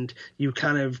wordless, and you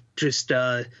kind of just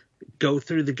go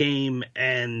through the game,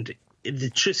 and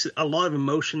it's just a lot of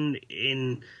emotion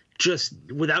in just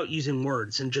without using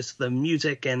words, and just the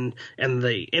music and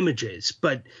the images.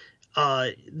 But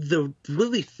the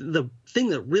thing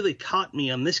that really caught me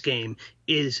on this game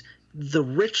is the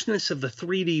richness of the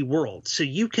 3D world. So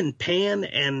you can pan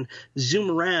and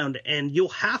zoom around, and you'll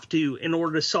have to in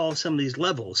order to solve some of these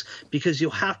levels, because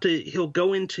he'll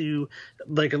go into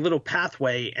like a little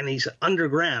pathway and he's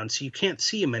underground, so you can't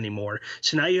see him anymore.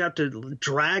 So now you have to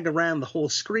drag around the whole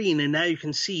screen, and now you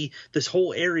can see this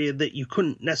whole area that you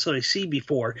couldn't necessarily see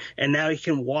before. And now you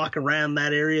can walk around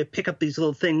that area, pick up these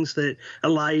little things that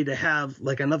allow you to have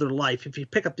like another life. If you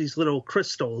pick up these little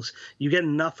crystals, you get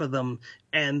enough of them,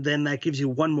 and then that gives you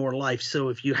one more life. So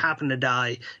if you happen to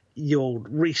die, you'll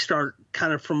restart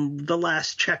kind of from the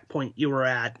last checkpoint you were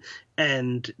at,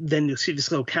 and then you'll see this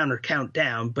little counter count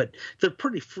down. But they're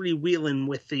pretty freewheeling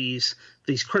with these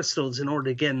crystals in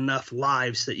order to get enough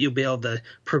lives that you'll be able to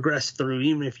progress through.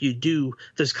 Even if you do,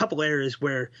 there's a couple areas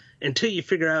where until you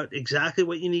figure out exactly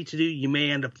what you need to do, you may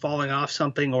end up falling off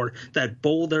something, or that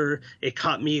boulder, it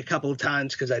caught me a couple of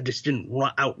times because I just didn't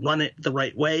outrun it the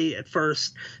right way at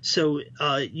first. So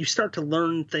you start to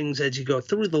learn things as you go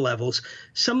through the levels.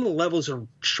 Some of the levels are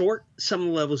short, some of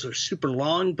the levels are super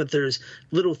long, but there's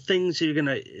little things you're going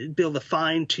to be able to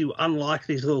find to unlock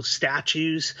these little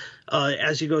statues.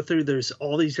 As you go through, there's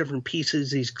all these different pieces,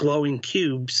 these glowing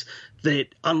cubes that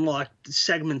unlock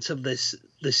segments of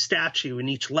the statue in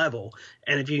each level.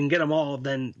 And if you can get them all,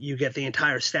 then you get the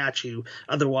entire statue.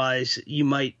 Otherwise, you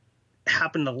might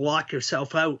happen to lock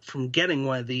yourself out from getting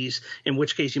one of these, in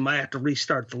which case you might have to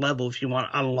restart the level if you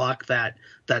want to unlock that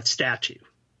statue.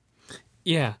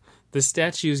 Yeah, the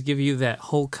statues give you that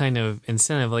whole kind of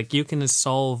incentive. Like, you can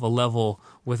solve a level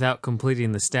without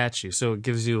completing the statue. So it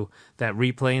gives you that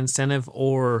replay incentive,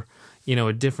 or,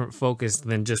 a different focus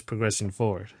than just progressing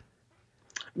forward.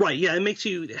 Right, yeah, it makes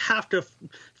you have to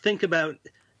think about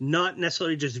not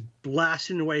necessarily just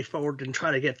blasting your way forward and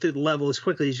try to get through the level as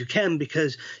quickly as you can,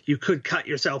 because you could cut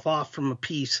yourself off from a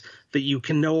piece that you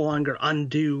can no longer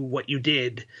undo what you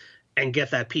did and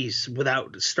get that piece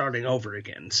without starting over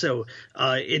again. So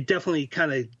it definitely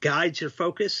kind of guides your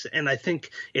focus, and I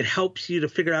think it helps you to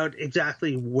figure out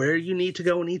exactly where you need to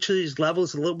go in each of these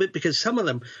levels a little bit, because some of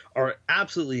them are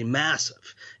absolutely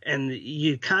massive, and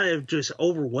you kind of just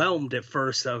overwhelmed at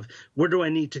first of where do I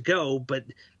need to go, but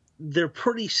they're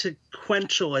pretty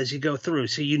sequential as you go through.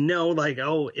 So like,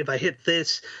 oh, if I hit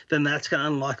this, then that's going to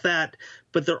unlock that.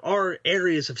 But there are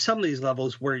areas of some of these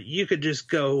levels where you could just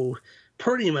go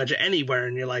pretty much anywhere,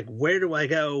 and you're like, where do I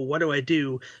go? What do I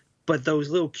do? But those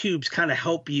little cubes kind of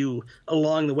help you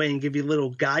along the way and give you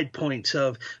little guide points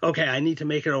of, okay, I need to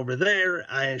make it over there.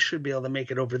 I should be able to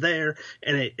make it over there.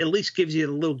 And it at least gives you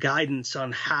a little guidance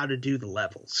on how to do the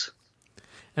levels.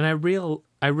 And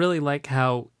I really like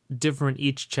how different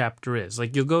each chapter is.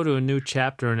 Like, you'll go to a new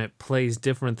chapter and it plays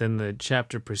different than the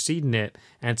chapter preceding it,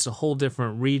 and it's a whole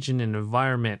different region and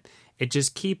environment. It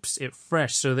just keeps it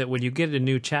fresh, so that when you get a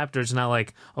new chapter, it's not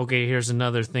like, okay, here's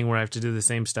another thing where I have to do the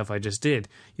same stuff I just did.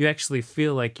 You actually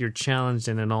feel like you're challenged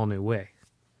in an all new way.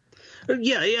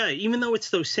 Yeah. Even though it's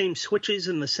those same switches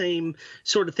and the same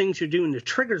sort of things you're doing to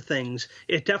trigger things,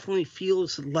 it definitely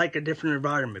feels like a different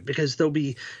environment, because there'll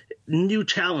be new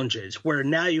challenges where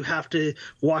now you have to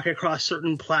walk across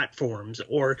certain platforms,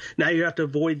 or now you have to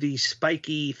avoid these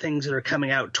spiky things that are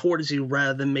coming out towards you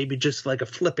rather than maybe just like a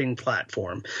flipping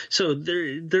platform. So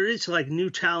there is like new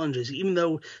challenges, even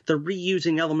though they're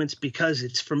reusing elements because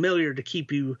it's familiar to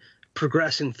keep you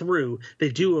progressing through, they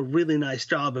do a really nice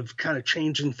job of kind of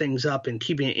changing things up and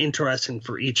keeping it interesting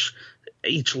for each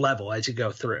level as you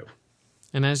go through.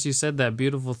 And as you said, that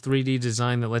beautiful 3D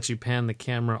design that lets you pan the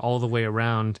camera all the way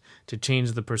around to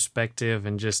change the perspective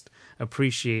and just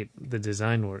appreciate the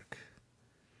design work.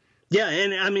 Yeah,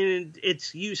 and I mean,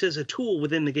 it's used as a tool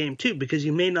within the game too, because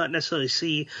you may not necessarily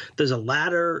see there's a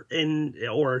ladder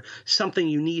or something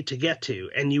you need to get to,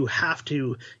 and you have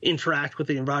to interact with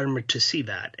the environment to see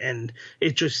that. And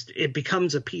it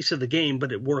becomes a piece of the game,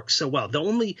 but it works so well. The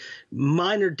only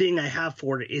minor ding I have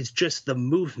for it is just the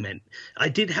movement.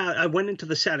 I went into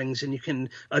the settings, and you can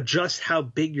adjust how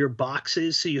big your box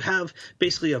is. So you have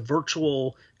basically a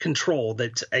virtual control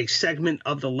that's a segment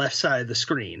of the left side of the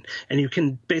screen, and you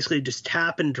can basically just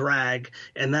tap and drag,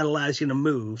 and that allows you to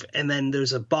move. And then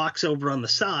there's a box over on the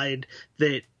side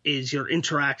that is your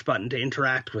interact button to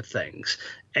interact with things,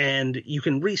 and you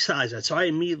can resize that. So I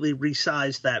immediately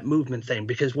resized that movement thing,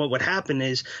 because what would happen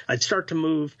is I'd start to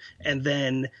move, and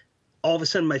then all of a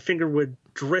sudden my finger would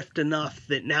drift enough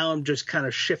that now I'm just kind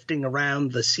of shifting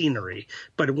around the scenery.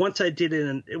 But once I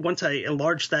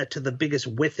enlarged that to the biggest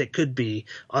width it could be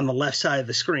on the left side of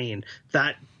the screen,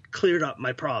 that cleared up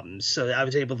my problems. So I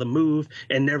was able to move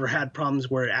and never had problems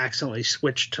where it accidentally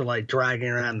switched to like dragging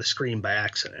around the screen by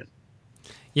accident.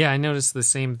 Yeah, I noticed the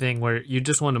same thing where you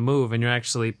just want to move and you're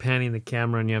actually panning the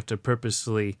camera and you have to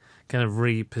purposefully kind of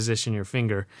reposition your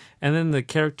finger. And then the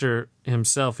character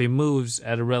himself, he moves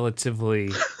at a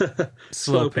relatively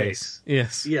slow pace.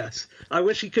 Yes. Yes. I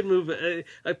wish he could move.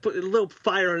 I put a little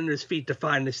fire under his feet to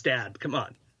find his dad. Come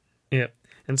on. Yep.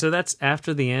 And so that's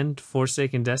After the End,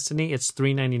 Forsaken Destiny. It's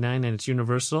 $3.99 and it's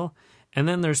universal. And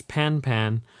then there's Pan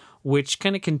Pan, which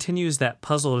kind of continues that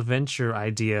puzzle adventure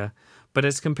idea. But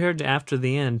as compared to After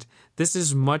the End, this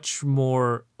is much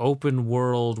more open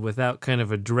world without kind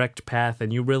of a direct path,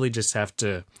 and you really just have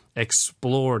to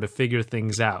explore to figure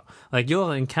things out. Like,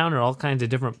 you'll encounter all kinds of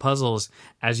different puzzles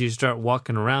as you start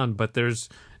walking around, but there's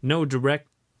no direct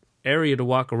area to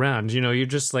walk around. You know, you're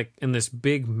just like in this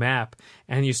big map,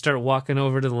 and you start walking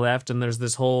over to the left, and there's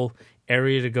this whole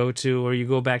area to go to, or you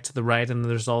go back to the right and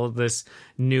there's all of this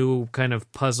new kind of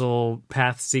puzzle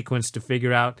path sequence to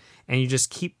figure out, and you just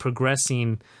keep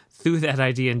progressing through that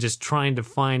idea and just trying to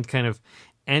find kind of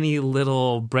any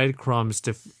little breadcrumbs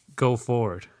to go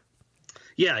forward.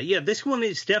 Yeah, this one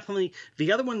is definitely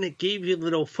the other one that gave you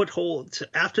little footholds.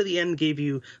 After the End gave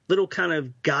you little kind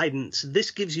of guidance. This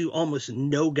gives you almost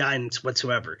no guidance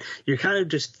whatsoever. You're kind of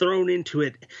just thrown into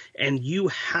it, and you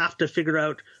have to figure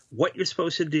out what you're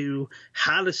supposed to do,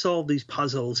 how to solve these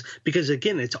puzzles, because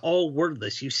again, it's all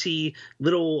wordless. You see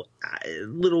little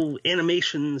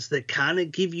animations that kind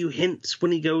of give you hints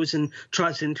when he goes and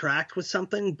tries to interact with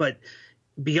something, but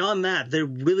beyond that, they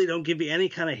really don't give you any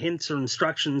kind of hints or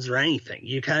instructions or anything.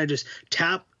 You kind of just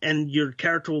tap and your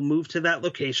character will move to that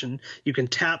location. You can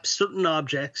tap certain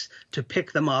objects to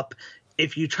pick them up.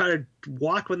 If you try to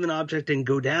walk with an object and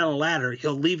go down a ladder,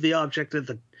 he'll leave the object at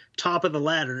the top of the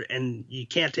ladder and you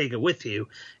can't take it with you.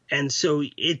 And so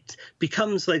it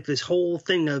becomes like this whole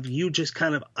thing of you just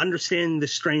kind of understanding the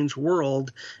strange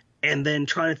world and then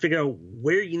trying to figure out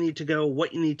where you need to go,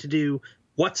 what you need to do,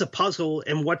 what's a puzzle,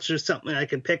 and what's just something I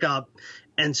can pick up.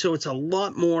 And so it's a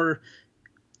lot more,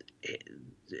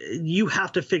 you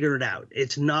have to figure it out.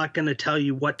 It's not going to tell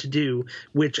you what to do,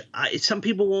 which some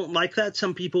people won't like that.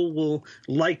 Some people will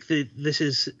like that this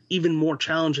is even more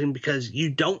challenging because you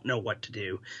don't know what to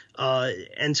do.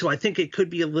 And so I think it could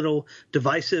be a little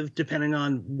divisive depending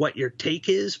on what your take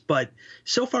is. But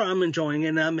so far I'm enjoying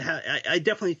it. And I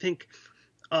definitely think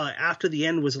After the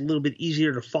End was a little bit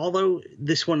easier to follow.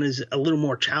 This one is a little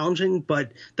more challenging,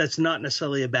 but that's not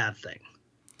necessarily a bad thing.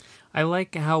 I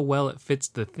like how well it fits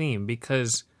the theme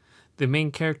because the main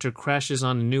character crashes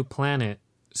on a new planet.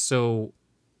 So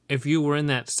if you were in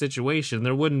that situation,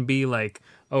 there wouldn't be like,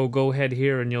 oh, go head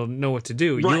here and you'll know what to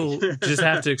do. Right. You'll just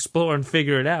have to explore and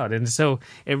figure it out. And so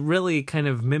it really kind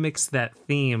of mimics that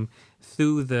theme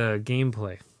through the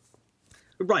gameplay.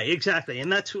 Right, exactly.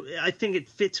 And I think it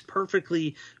fits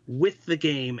perfectly with the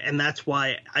game. And that's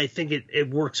why I think it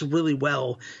works really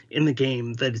well in the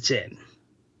game that it's in.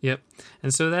 Yep.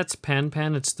 And so that's Pan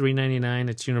Pan. It's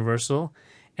 $3.99. It's universal.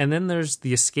 And then there's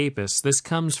The Escapist. This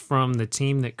comes from the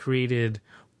team that created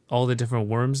all the different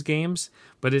Worms games,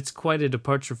 but it's quite a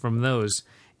departure from those.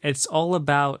 It's all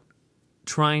about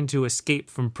trying to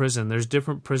escape from prison. There's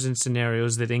different prison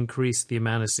scenarios that increase the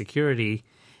amount of security.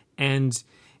 And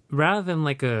rather than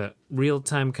like a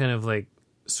real-time kind of like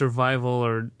survival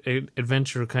or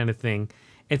adventure kind of thing,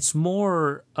 it's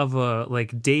more of a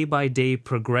like day-by-day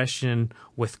progression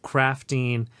with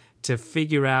crafting to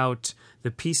figure out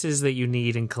the pieces that you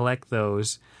need and collect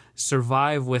those,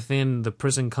 survive within the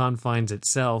prison confines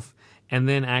itself, and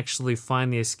then actually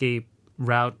find the escape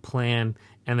route plan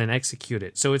and then execute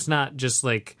it. So it's not just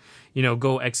like,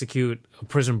 go execute a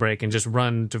prison break and just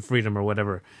run to freedom or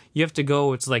whatever. You have to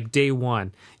go, it's like day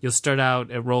one. You'll start out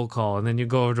at roll call, and then you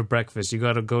go over to breakfast. You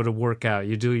got to go to workout.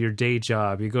 You do your day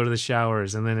job. You go to the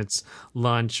showers, and then it's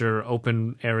lunch or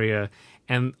open area.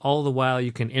 And all the while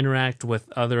you can interact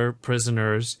with other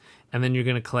prisoners, and then you're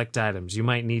going to collect items. You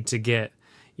might need to get,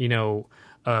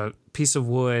 a piece of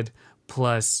wood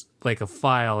plus like a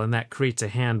file, and that creates a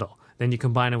handle. Then you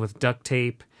combine it with duct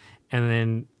tape, and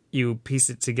then you piece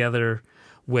it together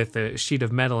with a sheet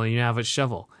of metal, and you have a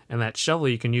shovel. And that shovel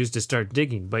you can use to start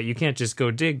digging. But you can't just go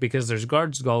dig because there's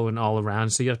guards going all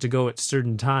around, so you have to go at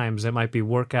certain times. That might be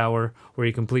work hour, where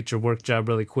you complete your work job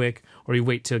really quick, or you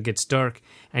wait till it gets dark,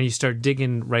 and you start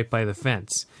digging right by the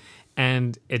fence.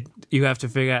 And you have to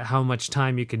figure out how much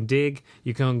time you can dig.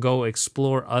 You can go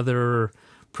explore other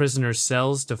prisoner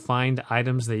cells to find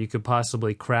items that you could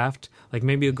possibly craft. Like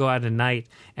maybe you'll go out at night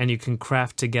and you can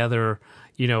craft together,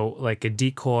 like a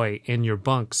decoy in your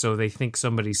bunk so they think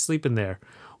somebody's sleeping there,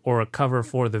 or a cover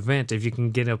for the vent if you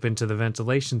can get up into the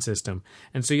ventilation system.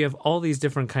 And so you have all these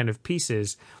different kind of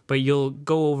pieces, but you'll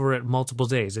go over it multiple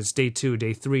days. It's day 2,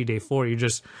 day 3, day 4. You're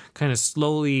just kind of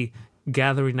slowly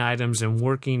gathering items and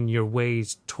working your way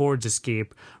towards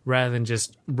escape rather than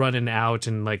just running out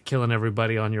and like killing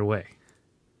everybody on your way.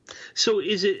 So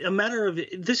is it a matter of,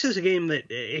 this is a game that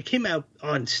it came out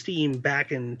on Steam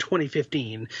back in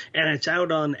 2015, and it's out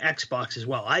on Xbox as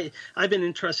well. I've been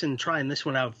interested in trying this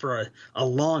one out for a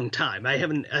long time. I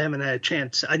haven't had a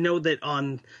chance. I know that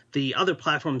on the other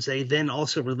platforms, they then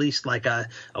also released like a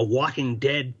Walking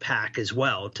Dead pack as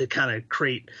well to kind of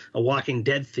create a Walking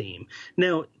Dead theme.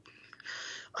 Now,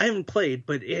 I haven't played,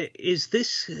 but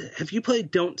have you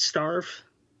played Don't Starve?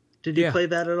 Did you play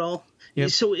that at all?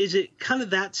 Yep. So is it kind of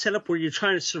that setup where you're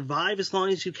trying to survive as long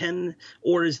as you can,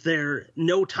 or is there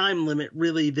no time limit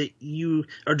really that you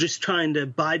are just trying to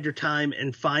bide your time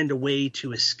and find a way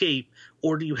to escape,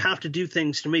 or do you have to do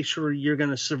things to make sure you're going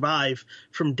to survive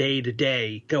from day to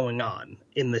day going on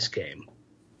in this game?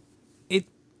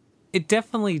 It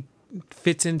definitely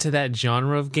fits into that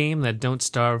genre of game, that Don't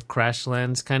Starve,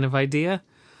 Crashlands kind of idea,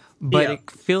 but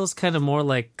it feels kind of more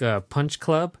like Punch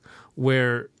Club,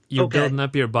 where you're building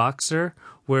up your boxer,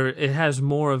 where it has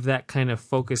more of that kind of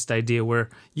focused idea where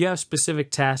you have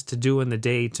specific tasks to do in the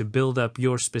day to build up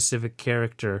your specific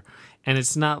character. And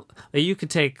it's not like you could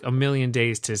take 1,000,000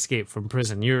 days to escape from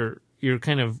prison. Your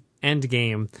kind of end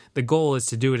game, the goal is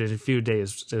to do it in as few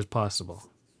days as possible.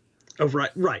 Oh,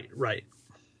 right.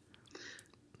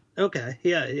 Okay,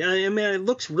 yeah. I mean, it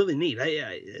looks really neat.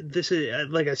 This is,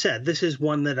 like I said, this is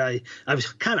one that I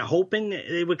was kind of hoping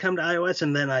it would come to iOS,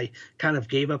 and then I kind of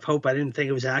gave up hope. I didn't think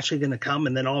it was actually going to come,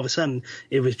 and then all of a sudden,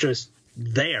 it was just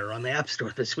there on the App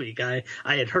Store this week. I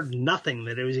had heard nothing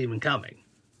that it was even coming.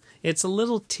 It's a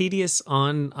little tedious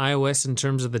on iOS in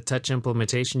terms of the touch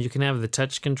implementation. You can have the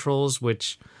touch controls,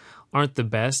 which aren't the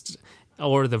best,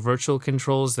 or the virtual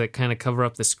controls that kind of cover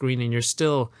up the screen, and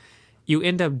you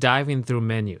end up diving through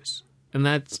menus. And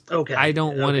that's okay. I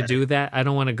don't want to do that. I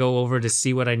don't want to go over to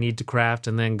see what I need to craft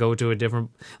and then go to a different...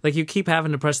 Like, you keep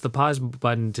having to press the pause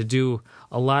button to do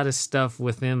a lot of stuff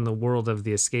within the world of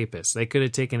the Escapist. They could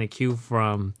have taken a cue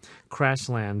from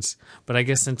Crashlands, but I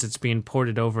guess since it's being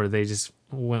ported over, they just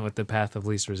went with the path of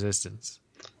least resistance.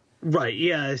 Right,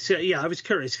 yeah. So, I was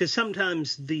curious because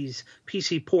sometimes these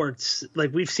PC ports,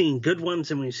 like we've seen good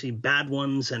ones and we've seen bad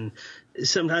ones, and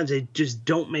sometimes they just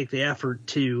don't make the effort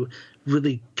to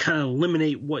really kind of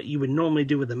eliminate what you would normally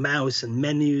do with a mouse and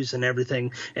menus and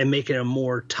everything and make it a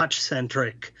more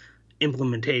touch-centric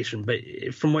implementation. But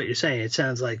from what you're saying, it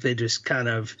sounds like they just kind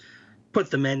of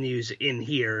put the menus in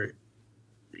here,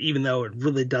 even though it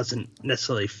really doesn't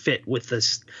necessarily fit with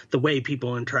the way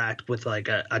people interact with like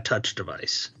a touch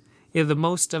device. Yeah, the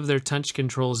most of their touch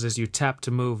controls is you tap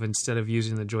to move instead of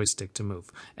using the joystick to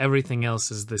move. Everything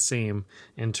else is the same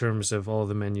in terms of all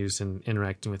the menus and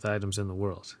interacting with items in the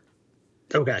world.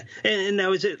 Okay. And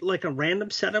now is it like a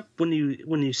random setup when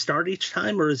you start each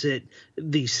time, or is it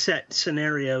these set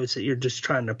scenarios that you're just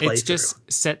trying to play through? It's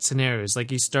just set scenarios. Like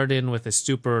you start in with a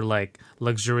super like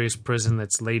luxurious prison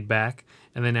that's laid back,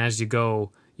 and then as you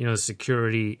go,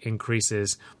 security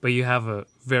increases, but you have a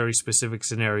very specific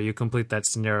scenario. You complete that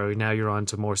scenario, now you're on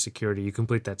to more security. You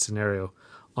complete that scenario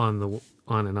on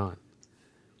and on.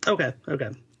 Okay.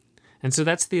 And so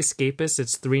that's The Escapist.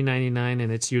 It's $3.99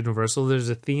 and it's universal. There's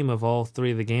a theme of all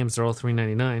three of the games. They're all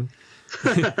 $3.99.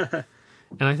 And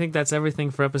I think that's everything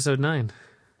for episode 9.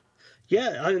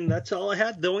 Yeah, and that's all I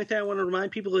had. The only thing I want to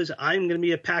remind people is I'm going to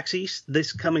be at PAX East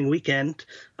this coming weekend.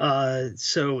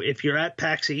 So if you're at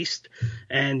PAX East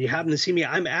and you happen to see me,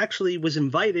 I'm actually was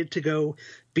invited to go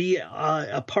be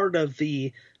a part of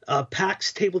the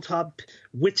PAX Tabletop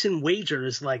Wits and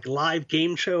Wagers, like live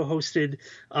game show hosted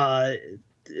by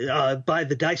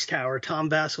the Dice Tower. Tom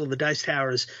Vassell of the Dice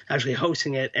Tower is actually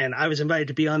hosting it, and I was invited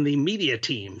to be on the media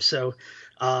team. So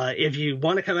if you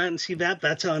want to come out and see that,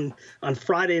 that's on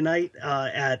Friday night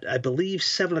at, I believe,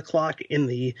 7:00 in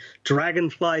the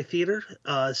Dragonfly Theater.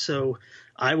 So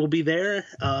I will be there,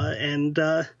 and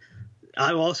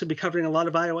I will also be covering a lot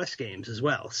of iOS games as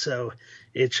well. So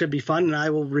it should be fun, and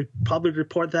I will probably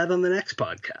report that on the next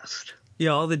podcast. Yeah,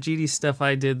 all the GD stuff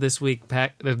I did this week,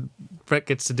 Brett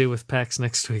gets to do with PAX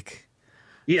next week.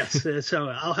 Yes, so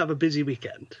I'll have a busy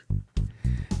weekend.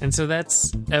 And so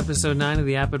that's episode 9 of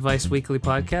the App Advice Weekly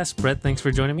podcast. Brett, thanks for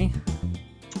joining me.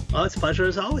 Well, it's a pleasure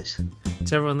as always.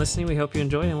 To everyone listening, we hope you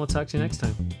enjoyed, and we'll talk to you next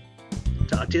time.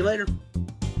 Talk to you later.